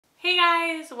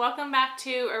guys, welcome back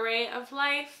to Array of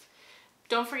Life.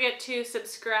 Don't forget to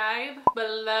subscribe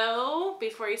below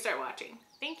before you start watching.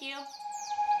 Thank you.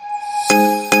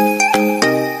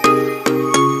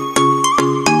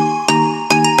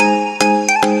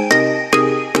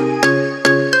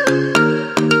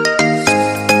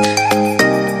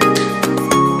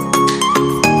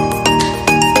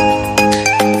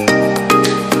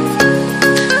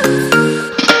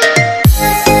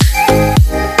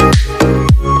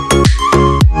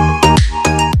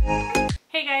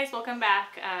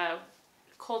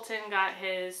 Colton got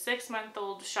his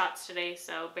 6-month-old shots today,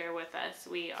 so bear with us.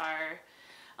 We are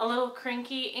a little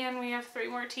cranky and we have 3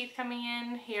 more teeth coming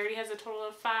in. He already has a total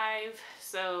of 5,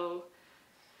 so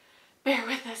bear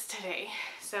with us today.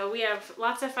 So we have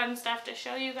lots of fun stuff to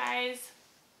show you guys.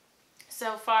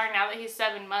 So far, now that he's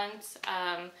 7 months,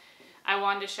 I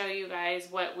wanted to show you guys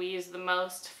what we use the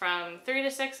most from 3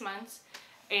 to 6 months,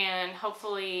 and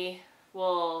hopefully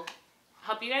we'll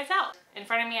help you guys out. In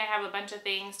front of me I have a bunch of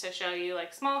things to show you,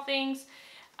 like small things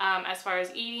as far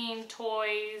as eating,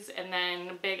 toys, and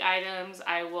then big items.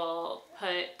 I will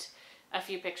put a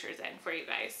few pictures in for you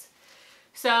guys.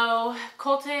 So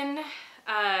Colton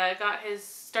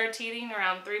started teething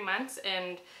around 3 months,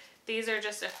 and these are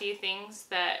just a few things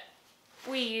that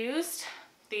we used.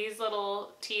 These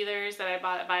little teethers that I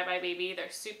bought at Bye Bye Baby, they're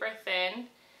super thin.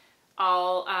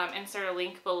 I'll insert a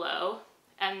link below.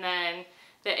 And then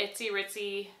the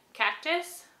Itsy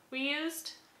cactus we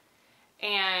used,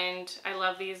 and I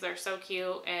love these. They're so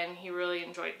cute, and he really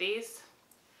enjoyed these.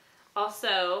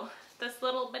 Also, this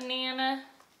little banana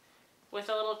with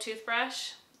a little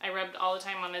toothbrush I rubbed all the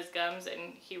time on his gums,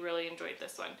 and he really enjoyed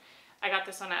this one. I got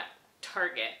this one at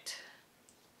Target.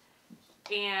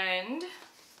 And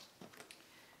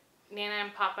Nana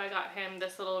and Papa got him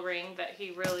this little ring that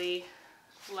he really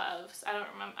loves. I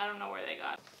don't know where they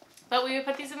got it. But we would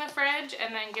put these in the fridge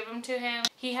and then give them to him.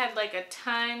 He had like a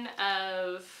ton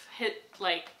of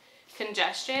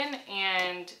congestion,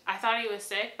 and I thought he was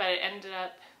sick, but it ended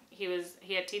up he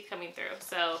had teeth coming through.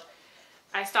 So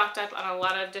I stocked up on a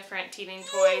lot of different teething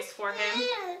toys for him.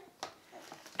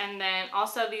 And then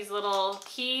also these little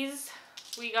keys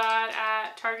we got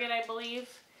at Target, I believe.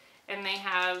 And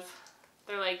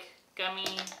they're like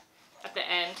gummy at the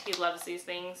end. He loves these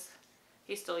things.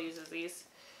 He still uses these.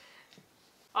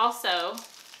 Also,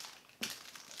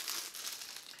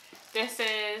 this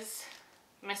is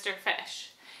Mr.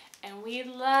 Fish, and we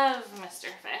love Mr.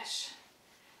 Fish,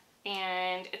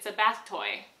 and it's a bath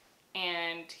toy,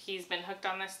 and he's been hooked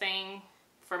on this thing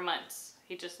for months.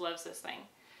 He just loves this thing,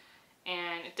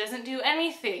 and it doesn't do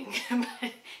anything,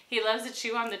 but he loves to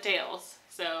chew on the tails,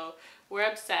 so we're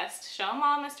obsessed. Show him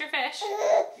all, Mr. Fish.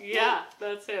 Yeah,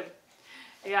 that's him.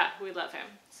 Yeah, we love him,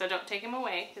 so don't take him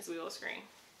away because we will scream.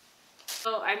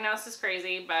 So I know this is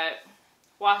crazy, but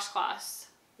washcloths.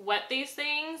 Wet these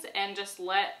things and just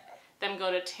let them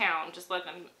go to town. Just let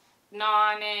them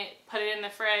gnaw on it, put it in the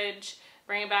fridge,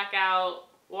 bring it back out,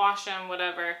 wash them,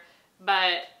 whatever.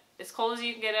 But as cold as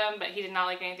you can get them, but he did not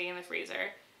like anything in the freezer.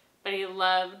 But he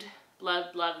loved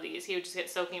these. He would just get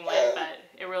soaking wet, but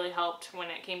it really helped when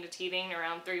it came to teething.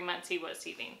 Around 3 months he was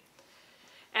teething.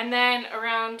 And then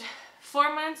around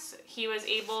 4 months he was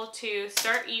able to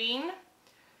start eating.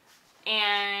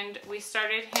 And we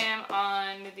started him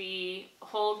on the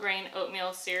whole grain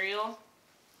oatmeal cereal,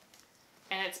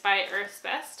 and it's by Earth's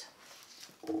Best.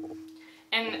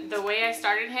 And the way I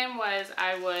started him was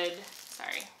I would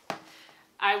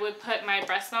put my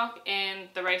breast milk in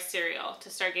the rice cereal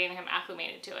to start getting him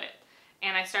acclimated to it.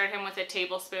 And I started him with a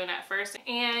tablespoon at first.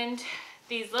 And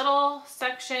these little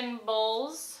suction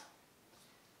bowls,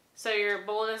 so your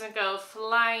bowl doesn't go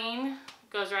flying,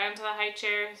 goes right into the high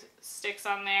chair, sticks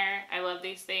on there. I love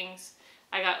these things.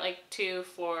 I got like 2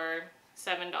 for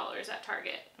 $7 at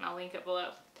Target, and I'll link it below.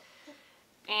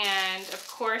 And of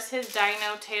course his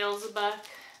Dino Tales book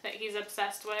that he's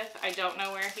obsessed with. I don't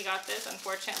know where he got this,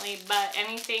 unfortunately, but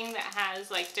anything that has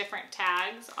like different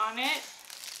tags on it,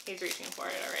 he's reaching for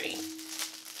it already.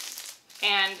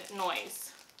 And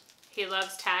noise. He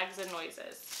loves tags and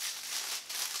noises.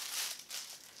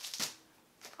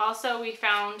 Also, we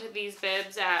found these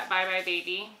bibs at Bye Bye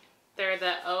Baby. They're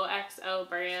the OXO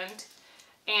brand.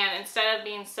 And instead of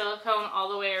being silicone all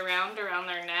the way around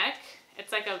their neck,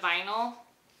 it's like a vinyl,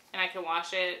 and I can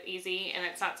wash it easy, and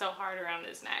it's not so hard around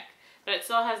his neck. But it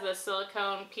still has the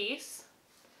silicone piece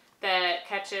that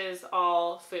catches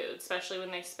all food, especially when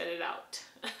they spit it out.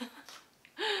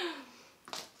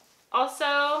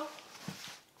 Also,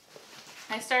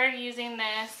 I started using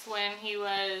this when he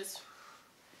was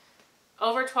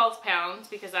over 12 pounds,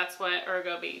 because that's what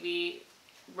Ergo Baby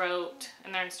wrote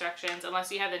in their instructions,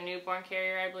 unless you have the newborn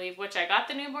carrier, I believe, which I got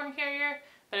the newborn carrier,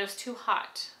 but it was too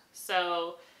hot.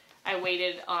 So I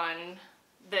waited on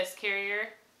this carrier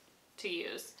to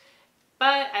use.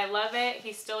 But I love it.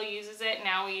 He still uses it.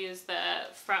 Now we use the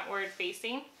frontward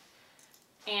facing.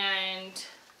 And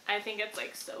I think it's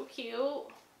like so cute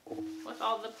with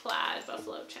all the plaid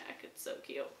buffalo check. It's so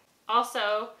cute.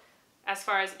 Also, as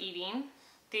far as eating,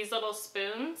 these little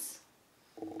spoons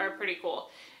are pretty cool.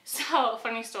 So,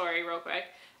 funny story real quick.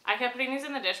 I kept putting these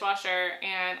in the dishwasher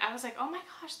and I was like, oh my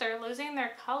gosh, they're losing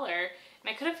their color. And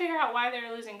I couldn't figure out why they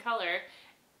were losing color.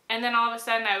 And then all of a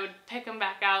sudden I would pick them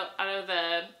back out of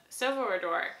the silverware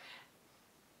drawer.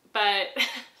 But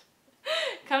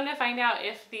come to find out,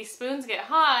 if these spoons get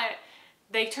hot,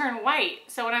 they turn white.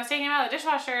 So when I was taking them out of the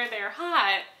dishwasher, they were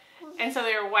hot. And so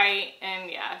they were white, and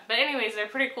yeah. But anyways, they're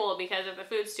pretty cool because if the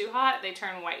food's too hot, they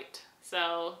turn white.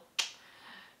 So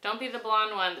don't be the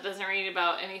blonde one that doesn't read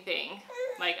about anything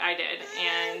like I did.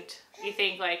 And you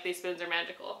think like these spoons are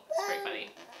magical. It's pretty funny.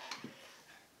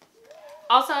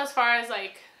 Also, as far as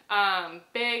like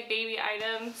big baby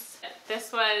items,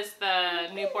 this was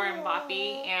the newborn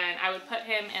boppy, and I would put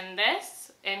him in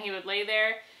this and he would lay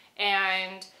there.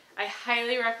 And I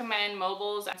highly recommend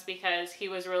mobiles because he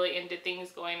was really into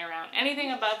things going around.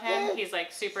 Anything above him, he's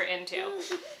like super into.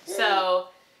 So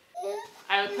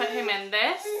I would put him in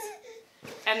this,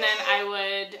 and then I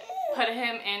would put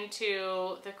him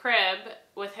into the crib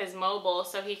with his mobile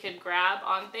so he could grab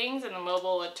on things and the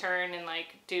mobile would turn and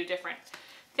like do different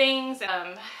things.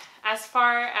 As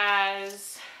far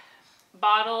as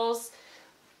bottles,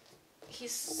 he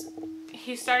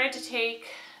started to take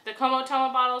the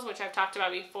Komotomo bottles, which I've talked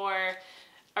about before,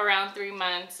 around 3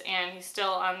 months, and he's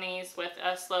still on these with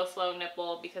a slow flow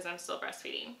nipple because I'm still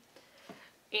breastfeeding.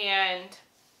 And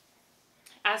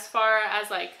as far as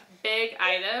like big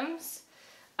items,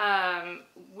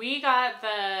 we got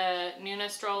the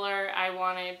Nuna stroller. I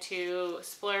wanted to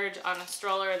splurge on a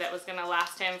stroller that was gonna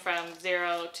last him from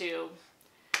 0 to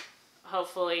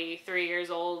hopefully 3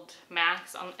 years old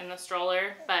max in the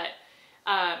stroller, but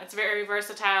it's very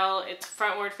versatile. It's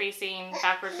frontward facing,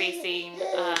 backward facing,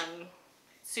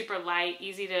 super light,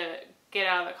 easy to get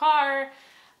out of the car.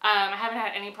 I haven't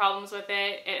had any problems with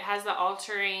it. It has the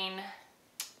all-terrain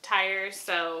tires,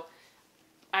 so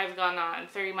I've gone on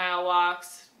 30-mile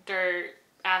walks, dirt,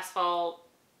 asphalt,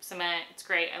 cement. It's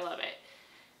great. I love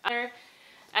it.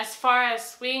 As far as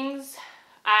swings,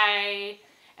 I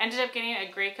ended up getting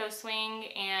a Graco swing,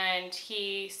 and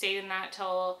he stayed in that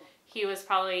till he was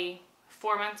probably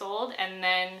 4 months old, and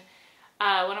then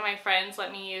one of my friends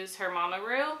let me use her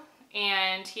Mamaroo,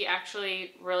 and he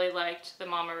actually really liked the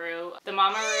Mamaroo. The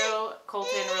Mamaroo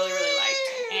Colton really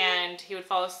liked, and he would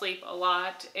fall asleep a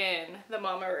lot in the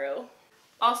Mamaroo.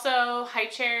 Also, high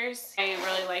chairs. I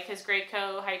really like his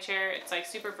Graco high chair. It's like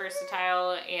super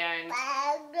versatile, and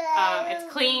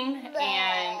it's clean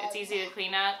and it's easy to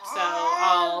clean up, so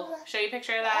I'll show you a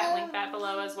picture of that, link that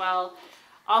below as well.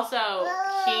 Also,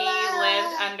 he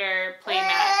lived under play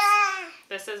mats.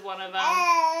 This is one of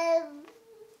them.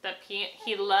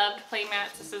 He loved play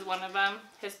mats. This is one of them.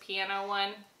 His piano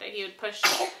one that he would push,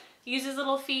 use his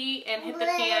little feet and hit the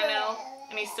piano,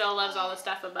 and he still loves all the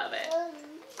stuff above it.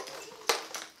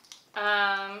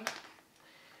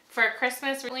 For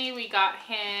Christmas, really, we got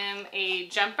him a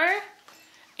jumper,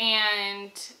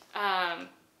 and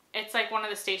it's like one of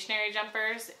the stationary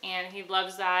jumpers, and he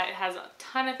loves that. It has a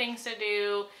ton of things to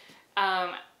do.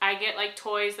 I get like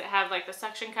toys that have like the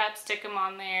suction cups, stick them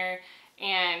on there,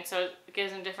 and so it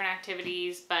gives him different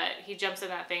activities, but he jumps in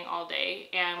that thing all day.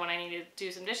 And when I need to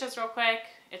do some dishes real quick,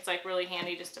 it's like really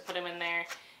handy just to put him in there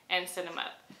and set him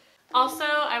up. Also,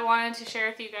 I wanted to share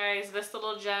with you guys this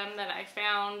little gem that I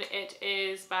found. It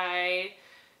is by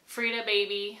Frida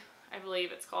Baby, I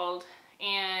believe it's called,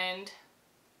 and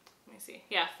let me see.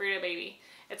 Yeah, Frida Baby.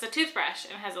 It's a toothbrush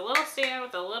and it has a little stand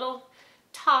with a little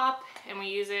top, and we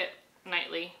use it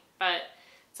nightly, but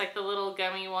it's like the little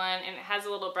gummy one, and it has a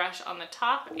little brush on the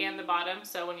top and the bottom,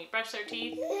 so when you brush their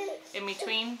teeth in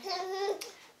between,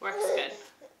 works good.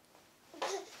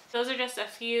 Those are just a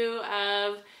few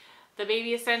of the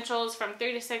baby essentials from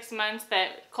 3 to 6 months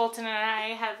that Colton and I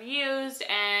have used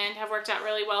and have worked out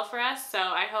really well for us. So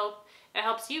I hope it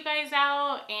helps you guys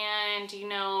out, and you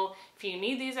know, if you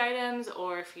need these items,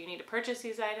 or if you need to purchase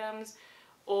these items,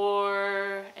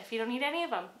 or if you don't need any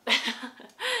of them.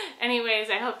 Anyways,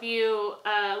 I hope you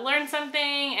learned something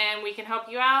and we can help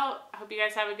you out. I hope you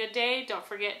guys have a good day. Don't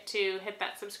forget to hit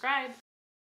that subscribe.